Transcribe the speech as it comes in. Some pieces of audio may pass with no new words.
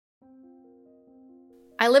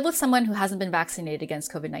I live with someone who hasn't been vaccinated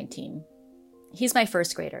against COVID-19. He's my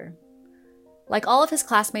first grader. Like all of his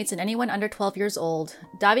classmates and anyone under 12 years old,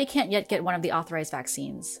 Davi can't yet get one of the authorized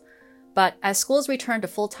vaccines. But as schools return to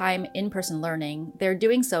full-time in-person learning, they're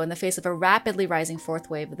doing so in the face of a rapidly rising fourth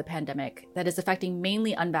wave of the pandemic that is affecting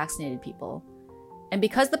mainly unvaccinated people. And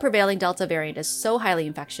because the prevailing Delta variant is so highly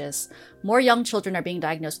infectious, more young children are being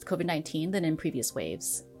diagnosed with COVID-19 than in previous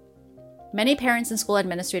waves. Many parents and school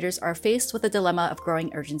administrators are faced with the dilemma of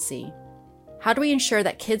growing urgency. How do we ensure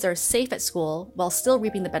that kids are safe at school while still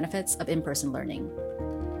reaping the benefits of in-person learning?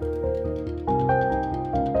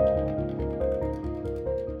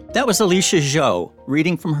 That was Alicia Zhou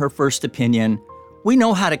reading from her first opinion. We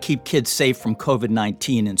know how to keep kids safe from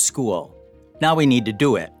COVID-19 in school. Now we need to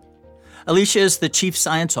do it. Alicia is the Chief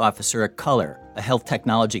Science Officer at Color, a health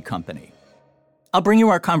technology company. I'll bring you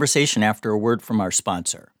our conversation after a word from our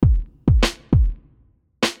sponsor.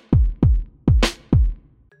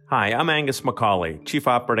 Hi, I'm Angus McCauley, Chief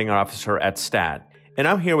Operating Officer at STAT, and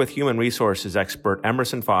I'm here with Human Resources expert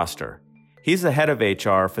Emerson Foster. He's the head of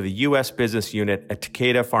HR for the U.S. business unit at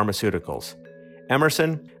Takeda Pharmaceuticals.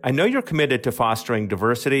 Emerson, I know you're committed to fostering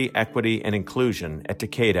diversity, equity, and inclusion at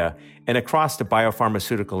Takeda and across the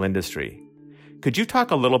biopharmaceutical industry. Could you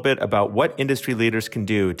talk a little bit about what industry leaders can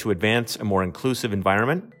do to advance a more inclusive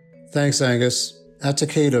environment? Thanks, Angus. At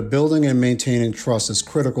Takeda, building and maintaining trust is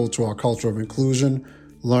critical to our culture of inclusion,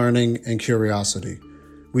 learning, and curiosity.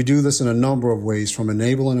 We do this in a number of ways, from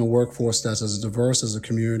enabling a workforce that's as diverse as the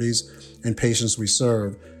communities and patients we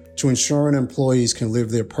serve, to ensuring employees can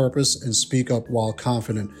live their purpose and speak up while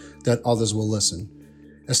confident that others will listen.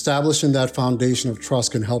 Establishing that foundation of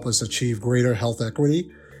trust can help us achieve greater health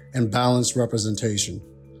equity and balanced representation.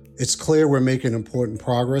 It's clear we're making important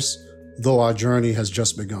progress, though our journey has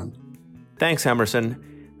just begun. Thanks,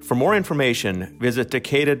 Emerson. For more information, visit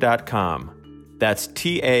Takeda.com. That's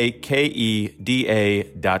Takeda.com.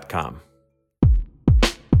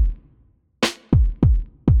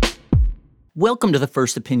 Welcome to the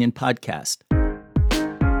First Opinion Podcast.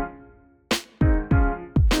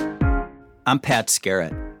 I'm Pat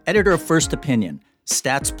Scarrett, editor of First Opinion,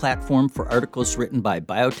 Stat's platform for articles written by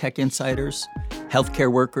biotech insiders,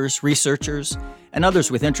 healthcare workers, researchers, and others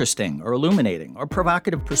with interesting or illuminating or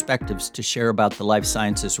provocative perspectives to share about the life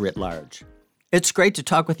sciences writ large. It's great to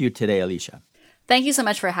talk with you today, Alicia. Thank you so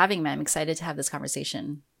much for having me. I'm excited to have this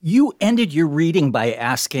conversation. You ended your reading by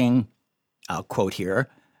asking, I'll quote here,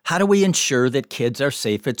 how do we ensure that kids are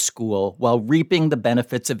safe at school while reaping the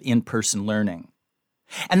benefits of in-person learning?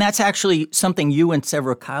 And that's actually something you and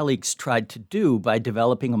several colleagues tried to do by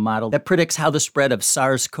developing a model that predicts how the spread of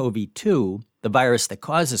SARS-CoV-2, the virus that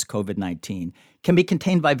causes COVID-19, can be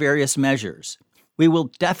contained by various measures. We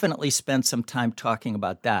will definitely spend some time talking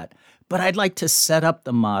about that, but I'd like to set up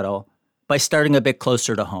the model by starting a bit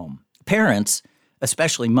closer to home. Parents,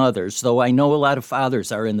 especially mothers, though I know a lot of fathers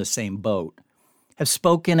are in the same boat, have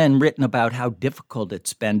spoken and written about how difficult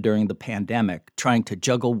it's been during the pandemic, trying to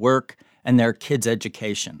juggle work and their kids'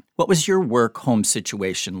 education. What was your work-home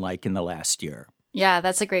situation like in the last year? Yeah,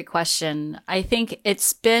 that's a great question. I think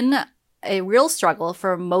it's been a real struggle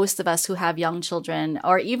for most of us who have young children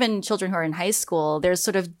or even children who are in high school. There's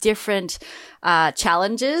sort of different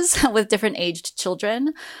challenges with different aged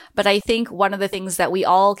children. But I think one of the things that we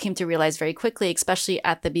all came to realize very quickly, especially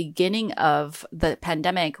at the beginning of the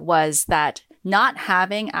pandemic, was that not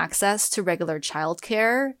having access to regular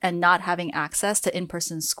childcare and not having access to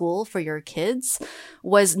in-person school for your kids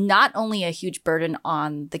was not only a huge burden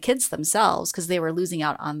on the kids themselves because they were losing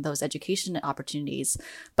out on those education opportunities,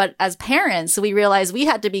 but as parents, we realized we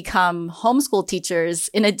had to become homeschool teachers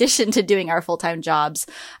in addition to doing our full-time jobs.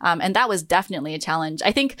 And that was definitely a challenge.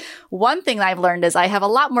 I think one thing that I've learned is I have a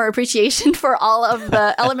lot more appreciation for all of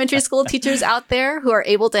the elementary school teachers out there who are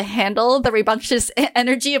able to handle the rambunctious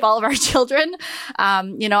energy of all of our children.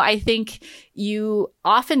 I think you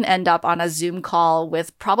often end up on a Zoom call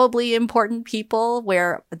with probably important people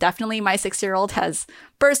where definitely my 6-year-old has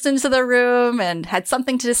burst into the room and had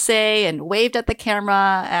something to say and waved at the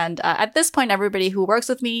camera. And at this point, everybody who works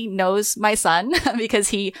with me knows my son because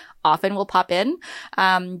he often will pop in.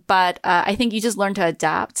 But I think you just learn to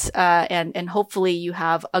adapt and hopefully you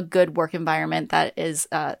have a good work environment that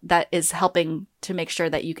is helping to make sure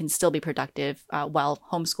that you can still be productive while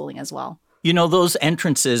homeschooling as well. You know, those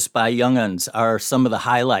entrances by young'uns are some of the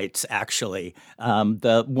highlights, actually.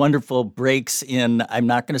 The wonderful breaks in, I'm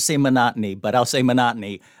not going to say monotony, but I'll say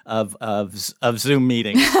monotony of Zoom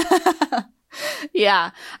meetings.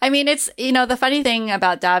 Yeah. I mean, it's, the funny thing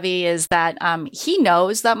about Davi is that he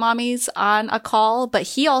knows that mommy's on a call, but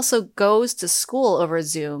he also goes to school over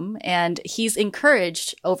Zoom, and he's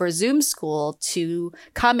encouraged over Zoom school to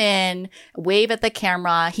come in, wave at the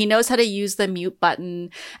camera. He knows how to use the mute button.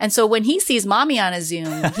 And so when he sees mommy on a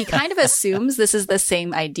Zoom, he kind of assumes this is the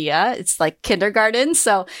same idea. It's like kindergarten.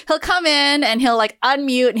 So he'll come in and he'll like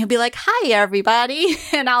unmute and he'll be like, "Hi, everybody."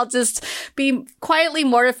 And I'll just be quietly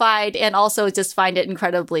mortified and also just find it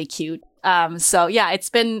incredibly cute. So yeah,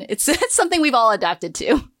 it's something we've all adapted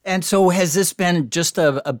to. And so has this been just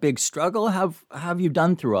a big struggle? How have you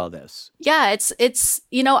done through all this? Yeah, it's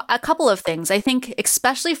a couple of things. I think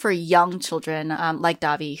especially for young children like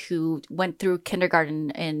Davi, who went through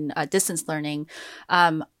kindergarten in distance learning,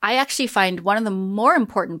 I actually find one of the more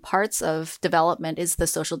important parts of development is the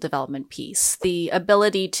social development piece, the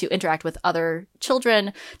ability to interact with other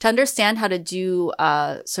children, to understand how to do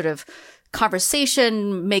sort of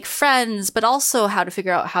conversation, make friends, but also how to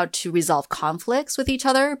figure out how to resolve conflicts with each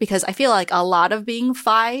other. Because I feel like a lot of being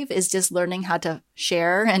 5 is just learning how to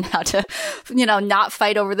share and how to, not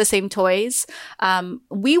fight over the same toys.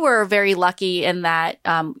 We were very lucky in that,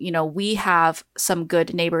 we have some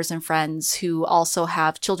good neighbors and friends who also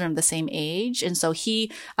have children of the same age. And so he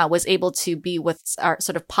was able to be with our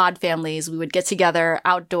sort of pod families. We would get together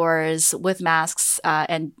outdoors with masks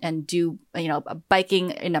and do,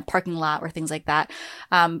 biking in a parking lot or things like that.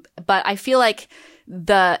 But I feel like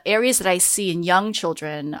the areas that I see in young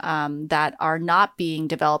children that are not being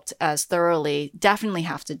developed as thoroughly definitely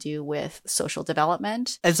have to do with social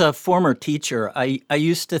development. As a former teacher, I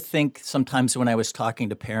used to think sometimes when I was talking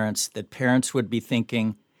to parents that parents would be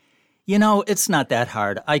thinking, it's not that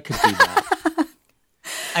hard. I could do that.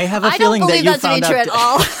 I have a feeling that you found out. I don't believe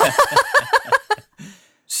that to be true at all.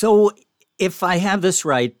 So if I have this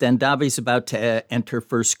right, then Davi's about to enter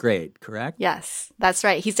first grade, correct? Yes, that's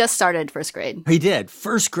right. He's just started first grade. He did.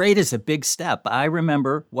 First grade is a big step. I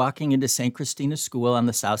remember walking into St. Christina School on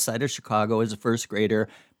the south side of Chicago as a first grader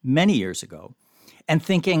many years ago and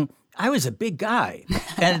thinking I was a big guy.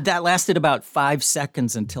 And that lasted about 5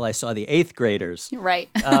 seconds until I saw the 8th graders. Right.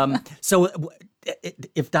 So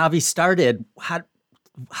if Davi started,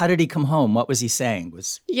 how did he come home? What was he saying?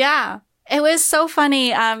 Yeah. It was so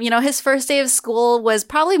funny. His first day of school was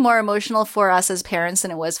probably more emotional for us as parents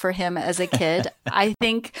than it was for him as a kid. I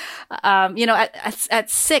think, at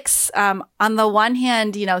 6, on the one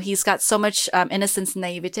hand, he's got so much innocence and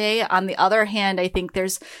naivete. On the other hand, I think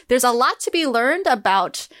there's a lot to be learned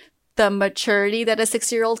about the maturity that a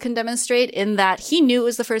 6-year-old can demonstrate, in that he knew it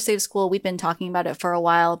was the first day of school. We'd been talking about it for a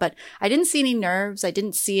while, but I didn't see any nerves. I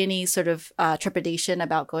didn't see any sort of trepidation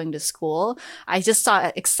about going to school. I just saw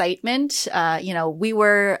excitement. We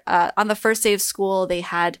were on the first day of school. They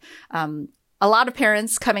had a lot of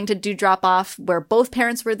parents coming to do drop off where both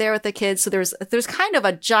parents were there with the kids. So there's kind of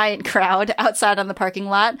a giant crowd outside on the parking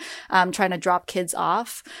lot, trying to drop kids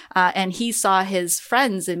off. And he saw his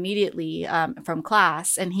friends immediately, from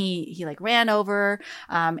class, and he like ran over,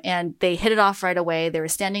 and they hit it off right away. They were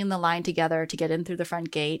standing in the line together to get in through the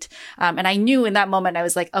front gate. And I knew in that moment, I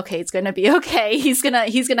was like, okay, it's going to be okay. He's going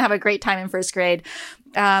to have a great time in first grade.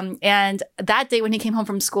 And that day when he came home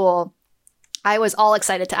from school, I was all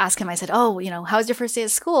excited to ask him. I said, "Oh, how was your first day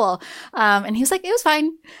of school?" And he was like, "It was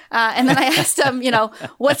fine." And then I asked him,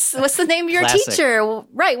 what's the name of your teacher?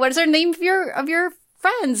 Right. What is the name of your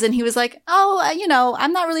friends? And he was like, "Oh,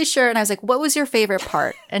 I'm not really sure." And I was like, "What was your favorite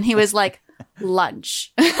part?" And he was like,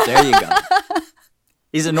 "Lunch." There you go.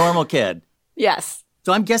 He's a normal kid. Yes.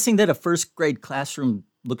 So I'm guessing that a first grade classroom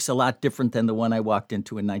looks a lot different than the one I walked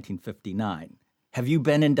into in 1959. Have you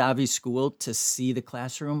been in Davi's school to see the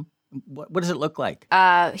classroom? What does it look like?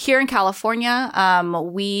 Here in California,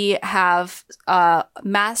 we have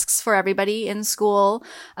masks for everybody in school.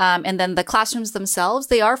 And then the classrooms themselves,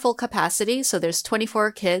 they are full capacity. So there's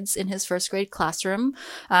 24 kids in his first grade classroom.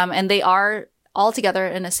 And they are all together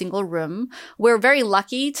in a single room. We're very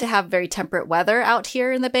lucky to have very temperate weather out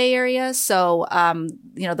here in the Bay Area. So,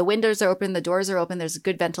 the windows are open, the doors are open, there's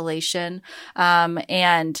good ventilation.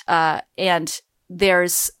 And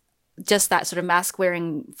there's just that sort of mask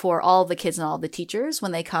wearing for all the kids and all the teachers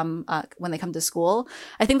when they come to school.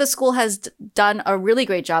 I think the school has done a really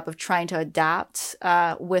great job of trying to adapt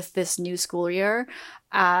with this new school year.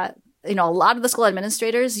 A lot of the school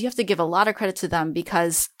administrators, you have to give a lot of credit to them,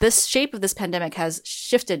 because this shape of this pandemic has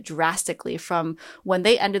shifted drastically from when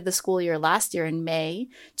they ended the school year last year in May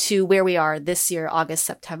to where we are this year, August,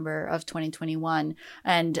 September of 2021.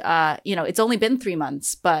 And, it's only been 3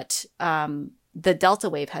 months, but the Delta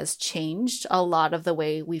wave has changed a lot of the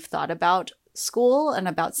way we've thought about school and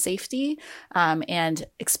about safety. And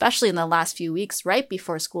especially in the last few weeks, right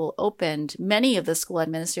before school opened, many of the school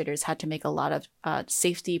administrators had to make a lot of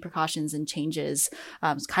safety precautions and changes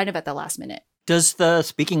kind of at the last minute.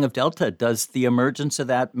 Speaking of Delta, does the emergence of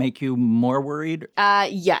that make you more worried?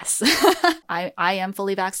 Yes. I am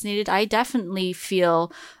fully vaccinated. I definitely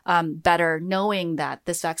feel better knowing that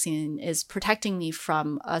this vaccine is protecting me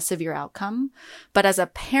from a severe outcome. But as a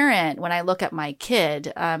parent, when I look at my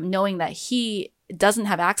kid, knowing that he doesn't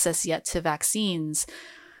have access yet to vaccines,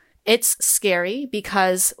 it's scary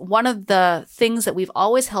because one of the things that we've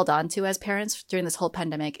always held on to as parents during this whole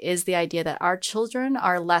pandemic is the idea that our children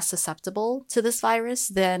are less susceptible to this virus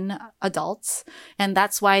than adults. And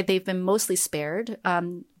that's why they've been mostly spared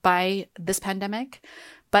by this pandemic.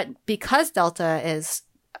 But because Delta is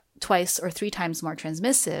twice or 3 times more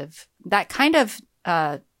transmissive, that kind of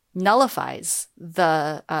nullifies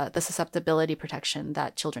the susceptibility protection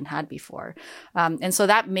that children had before. And so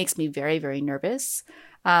that makes me very, very nervous.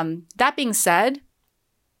 That being said,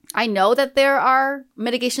 I know that there are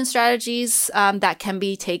mitigation strategies that can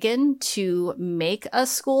be taken to make a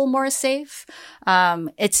school more safe.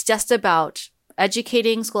 It's just about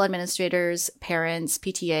educating school administrators, parents,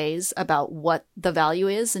 PTAs about what the value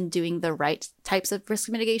is and doing the right types of risk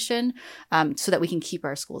mitigation so that we can keep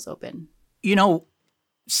our schools open.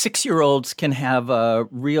 6-year-olds can have a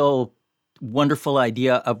real wonderful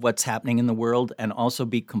idea of what's happening in the world and also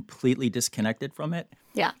be completely disconnected from it.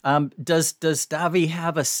 Yeah. Does Davi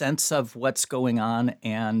have a sense of what's going on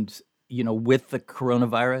and, with the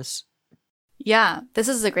coronavirus? Yeah, this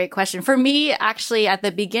is a great question. For me, actually, at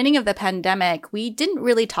the beginning of the pandemic, we didn't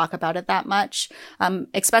really talk about it that much,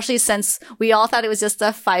 especially since we all thought it was just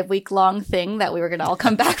a 5-week-long thing that we were going to all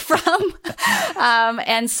come back from.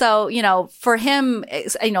 And so, for him,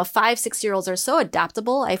 5-6-year-olds are so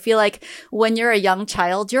adaptable. I feel like when you're a young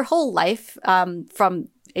child, your whole life from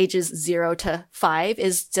ages 0 to 5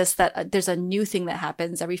 is just that there's a new thing that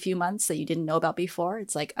happens every few months that you didn't know about before.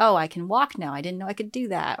 It's like, oh, I can walk now. I didn't know I could do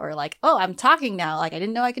that. Or like, oh, I'm talking now. Like, I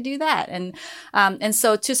didn't know I could do that. And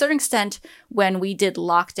so to a certain extent, when we did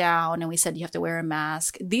lockdown and we said you have to wear a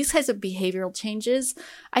mask, these kinds of behavioral changes,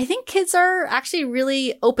 I think kids are actually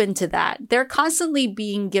really open to that. They're constantly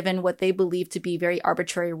being given what they believe to be very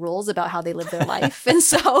arbitrary rules about how they live their life. And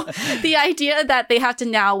so the idea that they have to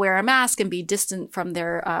now wear a mask and be distant from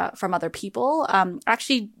from other people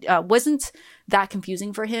actually wasn't that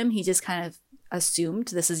confusing for him. He just kind of assumed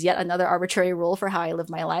this is yet another arbitrary rule for how I live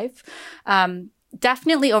my life.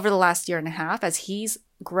 Definitely over the last year and a half, as he's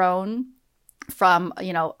grown from,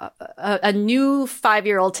 a new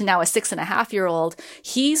 5-year-old to now a 6.5-year-old,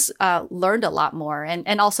 he's learned a lot more.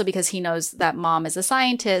 And also because he knows that mom is a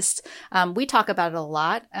scientist, we talk about it a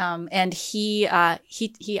lot. And he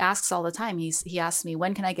asks all the time. He asks me,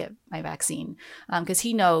 when can I get my vaccine? Because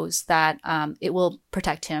he knows that it will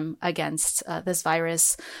protect him against this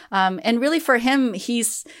virus. And really for him, he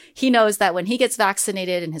knows that when he gets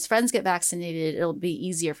vaccinated and his friends get vaccinated, it'll be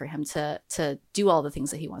easier for him to do all the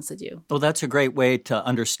things that he wants to do. Well, that's a great way to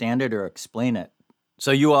understand it or explain it.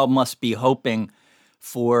 So you all must be hoping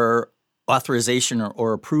for authorization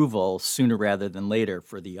or approval sooner rather than later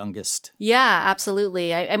for the youngest. Yeah,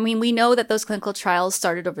 absolutely. I mean, we know that those clinical trials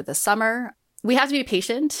started over the summer. We have to be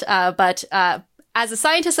patient, but as a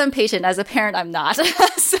scientist, I'm patient. As a parent, I'm not.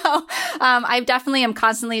 So I definitely am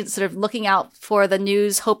constantly sort of looking out for the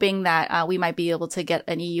news, hoping that we might be able to get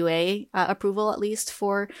an EUA approval, at least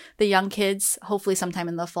for the young kids, hopefully sometime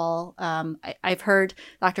in the fall. I've heard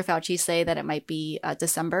Dr. Fauci say that it might be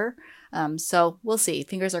December. So we'll see.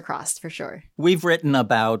 Fingers are crossed for sure. We've written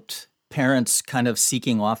about parents kind of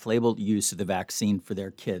seeking off-label use of the vaccine for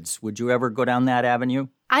their kids. Would you ever go down that avenue?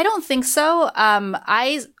 I don't think so.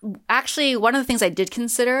 I actually, one of the things I did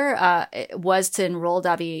consider was to enroll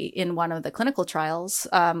Davi in one of the clinical trials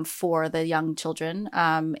for the young children,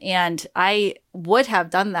 and I would have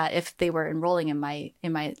done that if they were enrolling in my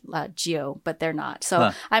GEO, but they're not.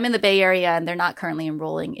 So I'm in the Bay Area, and they're not currently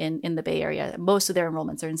enrolling in the Bay Area. Most of their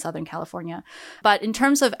enrollments are in Southern California. But in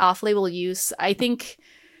terms of off-label use, I think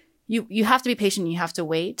you have to be patient. You have to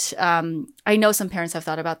wait. I know some parents have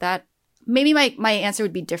thought about that. Maybe my answer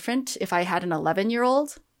would be different if I had an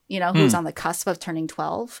 11-year-old, who's on the cusp of turning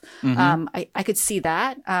 12. Mm-hmm. I could see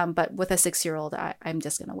that. But with a 6-year-old, I'm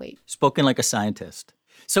just going to wait. Spoken like a scientist.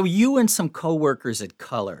 So you and some coworkers at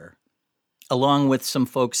Color, along with some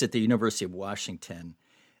folks at the University of Washington,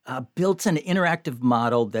 built an interactive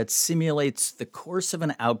model that simulates the course of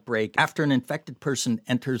an outbreak after an infected person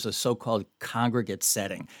enters a so-called congregate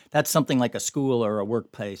setting. That's something like a school or a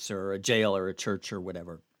workplace or a jail or a church or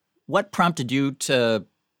whatever. What prompted you to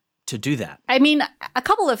to do that? I mean, a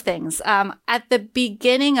couple of things. At the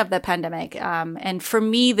beginning of the pandemic, and for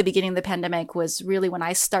me, the beginning of the pandemic was really when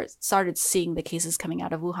I started seeing the cases coming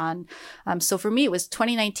out of Wuhan. So for me, it was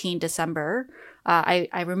 2019, December.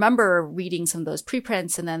 I remember reading some of those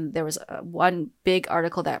preprints, and then there was one big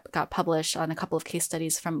article that got published on a couple of case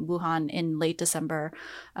studies from Wuhan in late December.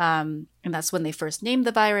 And that's when they first named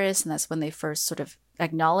the virus, and that's when they first sort of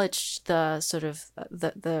acknowledged the sort of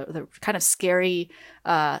the kind of scary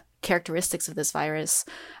characteristics of this virus.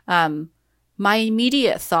 My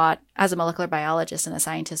immediate thought as a molecular biologist and a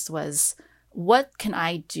scientist was, what can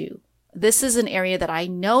I do? This is an area that I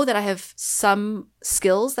know that I have some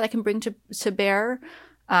skills that I can bring to bear.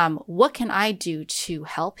 What can I do to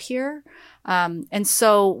help here? And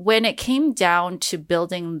so when it came down to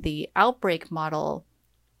building the outbreak model,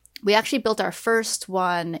 we actually built our first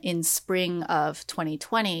one in spring of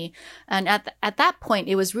 2020. And at that point,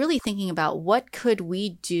 it was really thinking about what could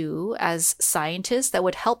we do as scientists that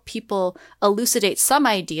would help people elucidate some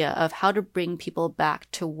idea of how to bring people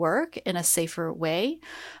back to work in a safer way.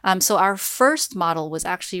 So our first model was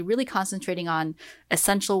actually really concentrating on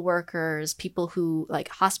essential workers, people who like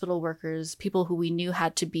hospital workers, people who we knew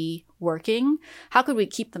had to be working. How could we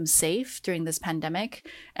keep them safe during this pandemic?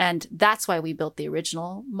 And that's why we built the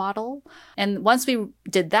original model. And once we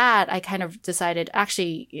did that, I kind of decided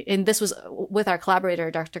actually, and this was with our collaborator,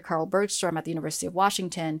 Dr. Carl Bergstrom at the University of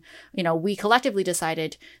Washington, we collectively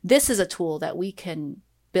decided this is a tool that we can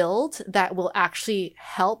build that will actually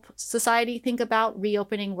help society think about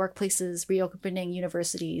reopening workplaces, reopening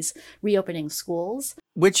universities, reopening schools.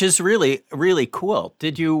 Which is really, really cool.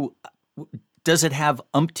 Does it have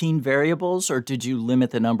umpteen variables, or did you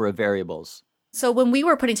limit the number of variables? So when we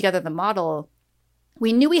were putting together the model,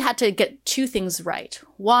 we knew we had to get two things right.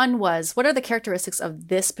 One was, what are the characteristics of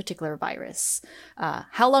this particular virus?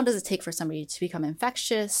 How long does it take for somebody to become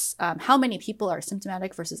infectious? How many people are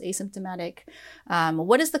symptomatic versus asymptomatic?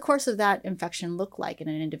 What does the course of that infection look like in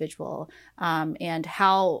an individual? And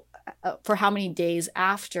for how many days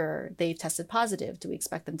after they've tested positive do we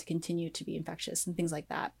expect them to continue to be infectious, and things like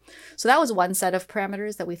that. So that was one set of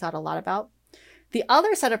parameters that we thought a lot about. The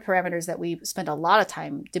other set of parameters that we spent a lot of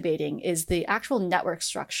time debating is the actual network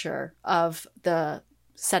structure of the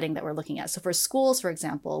setting that we're looking at. So for schools, for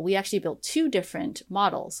example, we actually built two different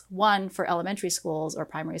models, one for elementary schools or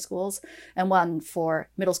primary schools, and one for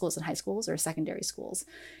middle schools and high schools or secondary schools.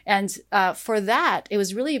 And for that, it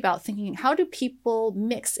was really about thinking, how do people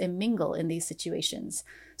mix and mingle in these situations?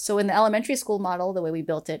 So in the elementary school model, the way we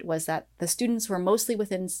built it was that the students were mostly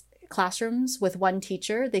within classrooms with one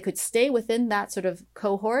teacher. They could stay within that sort of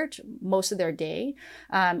cohort most of their day,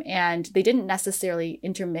 and they didn't necessarily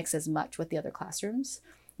intermix as much with the other classrooms.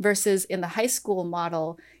 Versus in the high school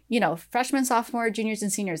model, freshmen, sophomore, juniors,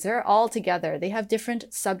 and seniors, they're all together. They have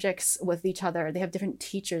different subjects with each other. They have different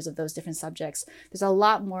teachers of those different subjects. There's a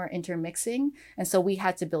lot more intermixing. And so we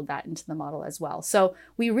had to build that into the model as well. So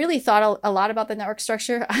we really thought a lot about the network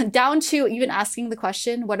structure, down to even asking the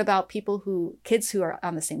question, what about kids who are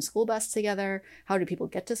on the same school bus together? How do people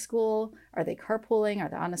get to school? Are they carpooling? Are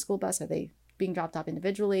they on a school bus? Are they being dropped off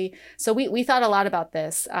individually? So we thought a lot about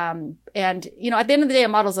this. And, at the end of the day, a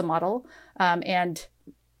model's a model. And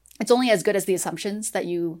it's only as good as the assumptions that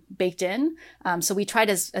you baked in. So we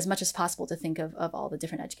tried as much as possible to think of all the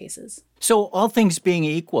different edge cases. So all things being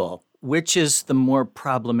equal, which is the more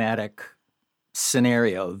problematic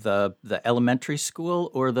scenario, the elementary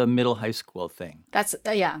school or the middle high school thing? That's,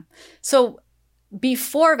 yeah. So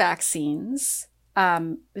before vaccines,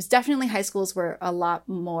 it was definitely high schools were a lot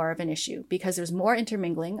more of an issue because there's more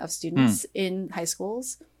intermingling of students in high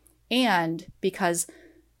schools, and because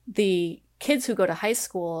the kids who go to high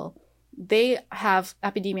school, they have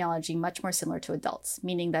epidemiology much more similar to adults,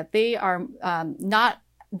 meaning that they are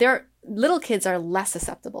their little kids are less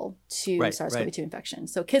susceptible to SARS-CoV-2 infection.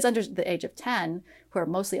 So kids under the age of 10, who are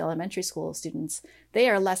mostly elementary school students, they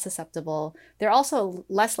are less susceptible. They're also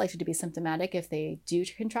less likely to be symptomatic if they do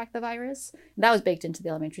contract the virus. And that was baked into the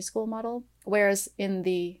elementary school model. Whereas in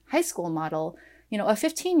the high school model, a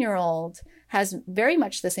 15-year-old has very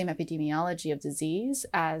much the same epidemiology of disease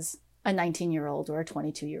as a 19-year-old or a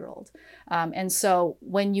 22-year-old. And so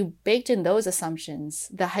when you baked in those assumptions,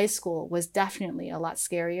 the high school was definitely a lot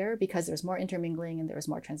scarier because there was more intermingling and there was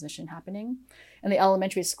more transmission happening. And the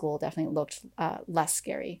elementary school definitely looked less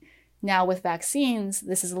scary. Now with vaccines,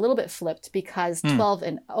 this is a little bit flipped because 12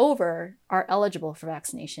 and over are eligible for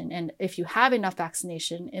vaccination. And if you have enough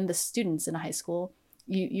vaccination in the students in a high school,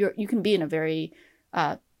 you can be in a very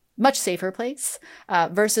much safer place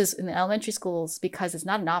versus in the elementary schools, because it's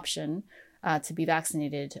not an option to be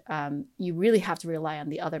vaccinated. You really have to rely on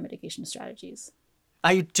the other mitigation strategies.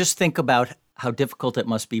 I just think about how difficult it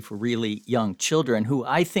must be for really young children who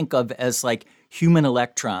I think of as like human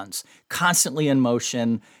electrons, constantly in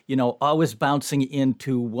motion, always bouncing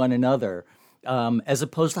into one another, as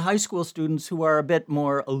opposed to high school students who are a bit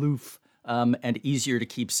more aloof and easier to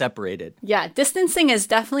keep separated. Yeah, distancing is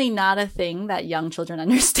definitely not a thing that young children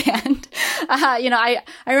understand. I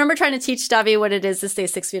remember trying to teach Davi what it is to stay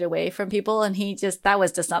 6 feet away from people, and that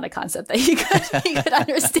was just not a concept that he could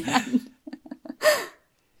understand.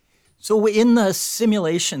 So in the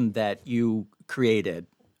simulation that you created,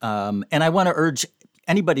 and I want to urge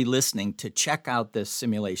anybody listening to check out this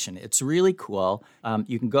simulation. It's really cool.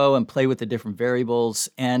 You can go and play with the different variables,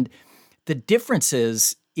 and the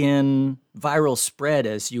differences in viral spread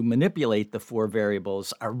as you manipulate the 4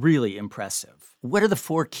 variables are really impressive. What are the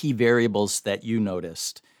 4 key variables that you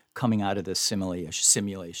noticed coming out of this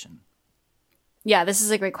simulation? Yeah, this is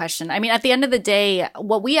a great question. I mean, at the end of the day,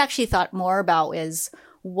 what we actually thought more about is,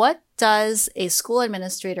 what does a school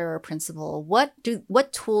administrator or principal,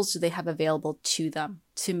 what tools do they have available to them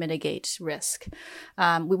to mitigate risk?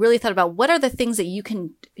 We really thought about what are the things that you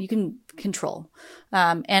can control.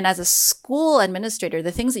 And as a school administrator,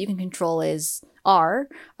 the things that you can control are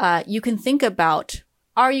you can think about,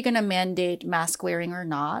 are you going to mandate mask wearing or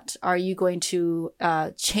not? Are you going to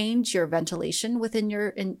change your ventilation within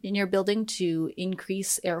in your building to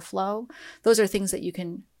increase airflow? Those are things that you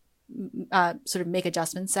can sort of make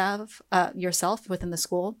adjustments of yourself within the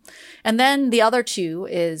school. And then the other 2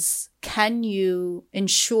 is, can you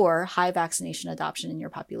ensure high vaccination adoption in your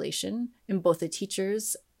population, in both the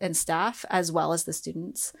teachers and staff as well as the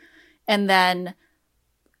students? And then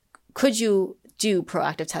could you do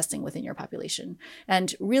proactive testing within your population?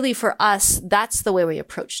 And really for us, that's the way we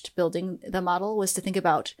approached building the model, was to think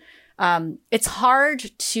about, it's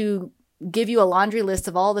hard to give you a laundry list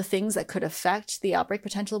of all the things that could affect the outbreak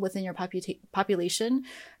potential within your population.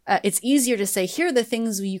 It's easier to say, here are the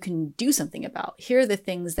things you can do something about. Here are the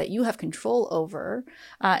things that you have control over.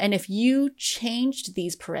 And if you changed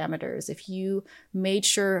these parameters, if you made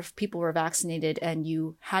sure if people were vaccinated and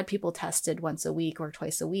you had people tested once a week or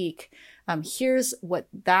twice a week, here's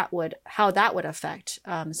how that would affect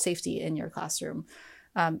safety in your classroom.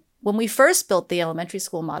 When we first built the elementary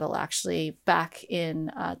school model, actually back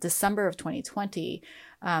in December of 2020,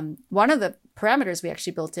 one of the parameters we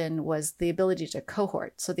actually built in was the ability to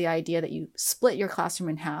cohort. So the idea that you split your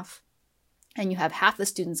classroom in half, and you have half the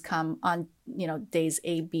students come on, days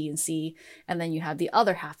A, B, and C, and then you have the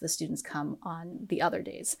other half of the students come on the other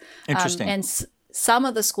days. Interesting. And some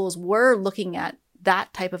of the schools were looking at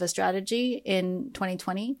that type of a strategy in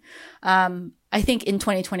 2020. I think in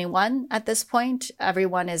 2021, at this point,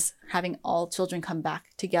 everyone is having all children come back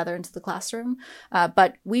together into the classroom.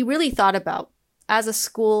 But we really thought about, as a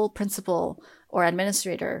school principal or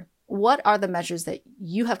administrator, what are the measures that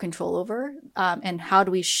you have control over, and how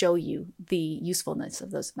do we show you the usefulness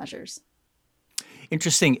of those measures?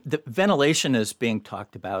 Interesting. The ventilation is being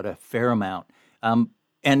talked about a fair amount.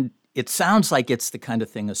 And it sounds like it's the kind of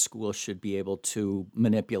thing a school should be able to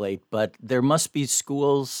manipulate, but there must be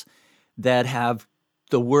schools that have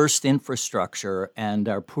the worst infrastructure and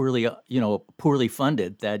are poorly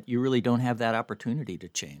funded, that you really don't have that opportunity to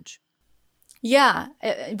change. Yeah.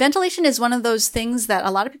 Ventilation is one of those things that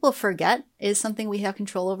a lot of people forget is something we have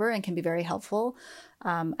control over and can be very helpful.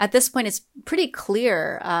 At this point, it's pretty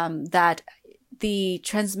clear that the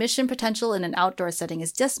transmission potential in an outdoor setting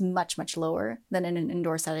is just much, much lower than in an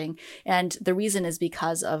indoor setting. And the reason is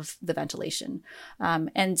because of the ventilation.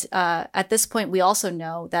 At this point, we also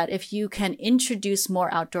know that if you can introduce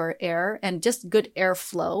more outdoor air and just good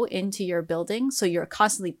airflow into your building, so you're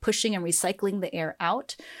constantly pushing and recycling the air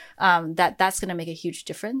out, that's going to make a huge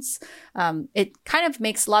difference. It kind of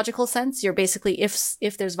makes logical sense. You're basically,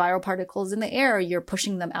 if there's viral particles in the air, you're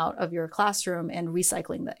pushing them out of your classroom and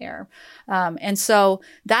recycling the air. And so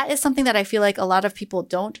that is something that I feel like a lot of people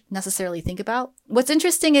don't necessarily think about. What's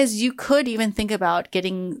interesting is you could even think about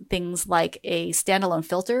getting things like a standalone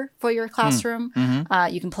filter for your classroom.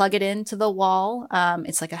 Mm-hmm. You can plug it into the wall.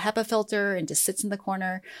 It's like a HEPA filter and just sits in the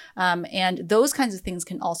corner. And those kinds of things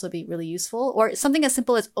can also be really useful. Or something as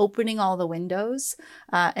simple as opening all the windows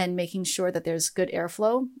and making sure that there's good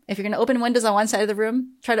airflow. If you're going to open windows on one side of the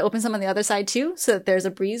room, try to open some on the other side too, so that there's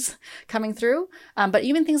a breeze coming through. But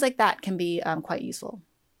even things like that can be quite useful.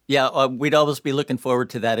 Yeah, we'd always be looking forward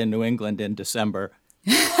to that in New England in December.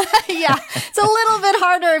 Yeah, it's a little bit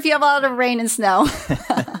harder if you have a lot of rain and snow.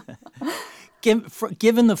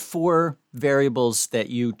 Given the 4 variables that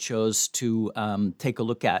you chose to take a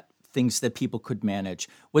look at, things that people could manage,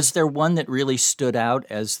 was there one that really stood out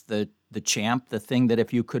as the champ, the thing that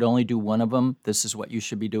if you could only do one of them, this is what you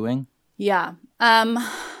should be doing? Yeah.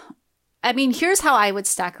 I mean, here's how I would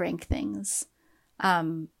stack rank things.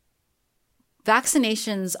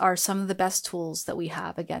 Vaccinations are some of the best tools that we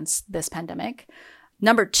have against this pandemic.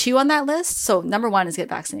 Number 2 on that list. So number 1 is get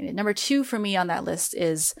vaccinated. Number 2 for me on that list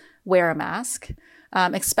is wear a mask.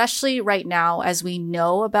 Especially right now, as we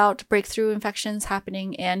know about breakthrough infections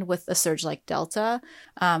happening and with a surge like Delta,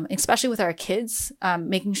 especially with our kids,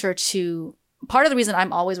 making sure to, part of the reason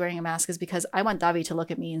I'm always wearing a mask is because I want Davi to look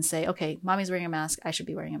at me and say, okay, mommy's wearing a mask, I should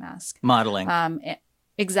be wearing a mask. Modeling.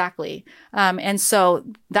 Exactly. And so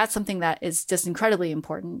that's something that is just incredibly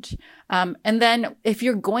important. And then if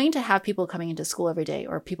you're going to have people coming into school every day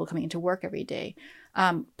or people coming into work every day,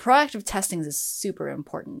 proactive testing is super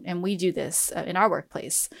important. And we do this in our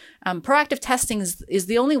workplace. Proactive testing is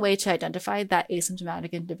the only way to identify that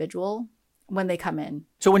asymptomatic individual when they come in.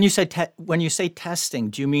 So when you say testing,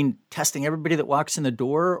 do you mean testing everybody that walks in the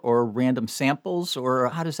door or random samples, or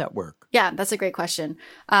how does that work? Yeah, that's a great question.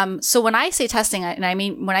 So when I say testing, and I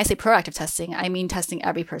mean, when I say proactive testing, I mean testing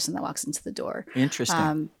every person that walks into the door.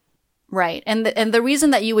 Interesting. Right. And the reason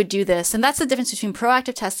that you would do this, and that's the difference between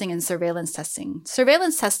proactive testing and surveillance testing.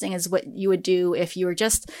 Surveillance testing is what you would do if you were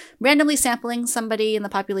just randomly sampling somebody in the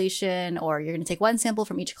population, or you're going to take one sample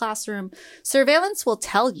from each classroom. Surveillance will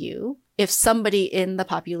tell you if somebody in the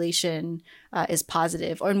population is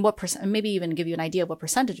positive, or in what percent, maybe even give you an idea of what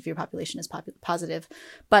percentage of your population is positive.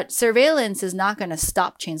 But surveillance is not going to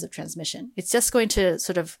stop chains of transmission. It's just going to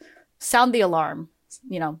sort of sound the alarm.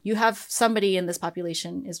 You know, you have somebody in this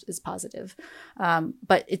population is positive,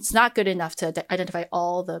 but it's not good enough to identify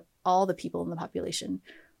all the people in the population.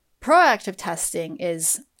 Proactive testing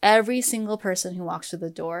is every single person who walks through the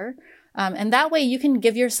door, and that way you can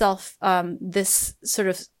give yourself this sort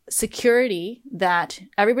of security that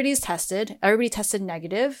everybody tested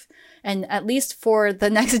negative, and at least for the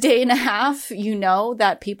next day and a half, you know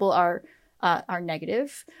that people are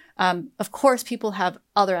negative. Of course, people have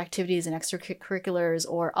other activities and extracurriculars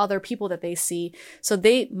or other people that they see, so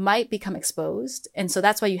they might become exposed. And so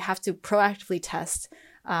that's why you have to proactively test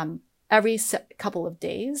every couple of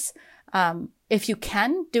days. If you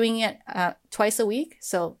can, doing it twice a week,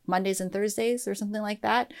 so Mondays and Thursdays or something like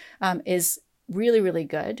that, is really, really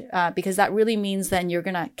good, because that really means then you're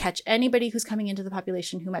going to catch anybody who's coming into the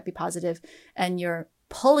population who might be positive, and you're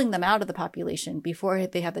pulling them out of the population before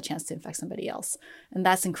they have the chance to infect somebody else. And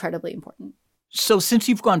that's incredibly important. So since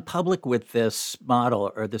you've gone public with this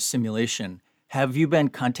model or this simulation, have you been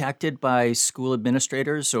contacted by school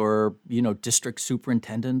administrators or, district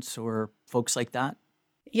superintendents or folks like that?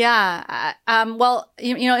 Yeah. Well,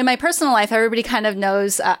 in my personal life, everybody kind of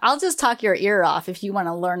knows, I'll just talk your ear off if you want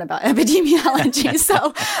to learn about epidemiology.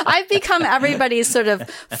 So I've become everybody's sort of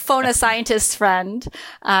phone scientist friend.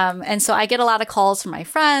 And so I get a lot of calls from my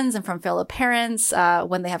friends and from fellow parents,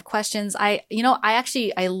 when they have questions. I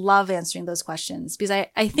love answering those questions because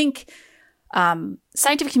I think,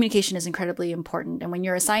 scientific communication is incredibly important. And when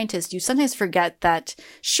you're a scientist, you sometimes forget that,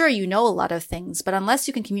 sure, you know a lot of things, but unless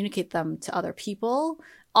you can communicate them to other people,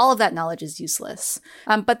 all of that knowledge is useless.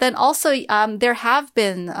 But then also, there have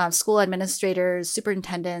been school administrators,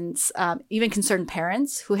 superintendents, even concerned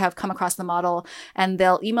parents who have come across the model, and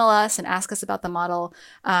they'll email us and ask us about the model.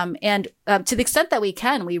 And to the extent that we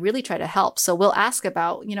can, we really try to help. So we'll ask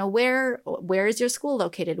about, where is your school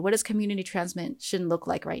located? What does community transmission look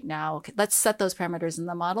like right now? Let's set those parameters in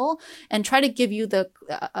the model and try to give you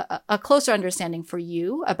a closer understanding for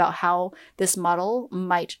you about how this model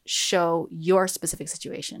might show your specific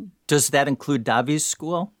situation. Does that include Davi's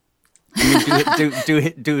school? I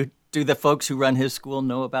mean, do the folks who run his school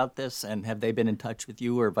know about this, and have they been in touch with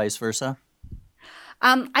you or vice versa?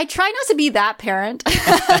 I try not to be that parent.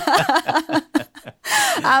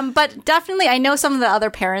 But definitely I know some of the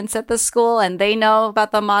other parents at the school, and they know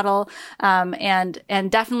about the model. And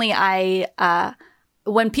definitely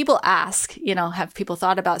when people ask, have people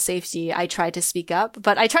thought about safety, I try to speak up,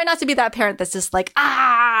 but I try not to be that parent that's just like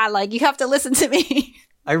you have to listen to me.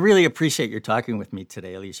 I really appreciate your talking with me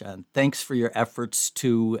today, Alicia, and thanks for your efforts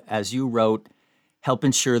to, as you wrote, help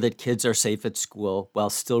ensure that kids are safe at school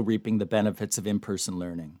while still reaping the benefits of in-person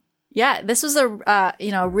learning. Yeah, this was a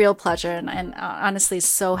real pleasure, and honestly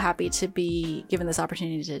so happy to be given this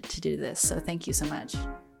opportunity to do this. So thank you so much.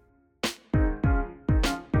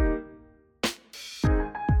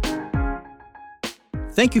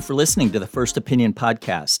 Thank you for listening to the First Opinion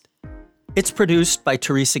podcast. It's produced by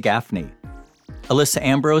Teresa Gaffney. Alyssa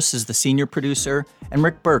Ambrose is the senior producer, and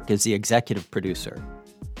Rick Burke is the executive producer.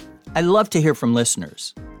 I'd love to hear from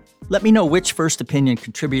listeners. Let me know which First Opinion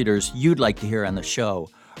contributors you'd like to hear on the show,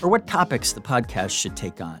 or what topics the podcast should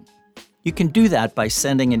take on. You can do that by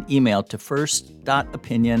sending an email to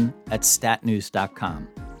first.opinion@statnews.com.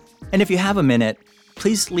 And if you have a minute,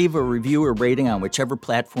 please leave a review or rating on whichever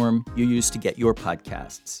platform you use to get your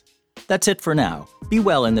podcasts. That's it for now. Be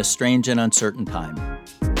well in this strange and uncertain time.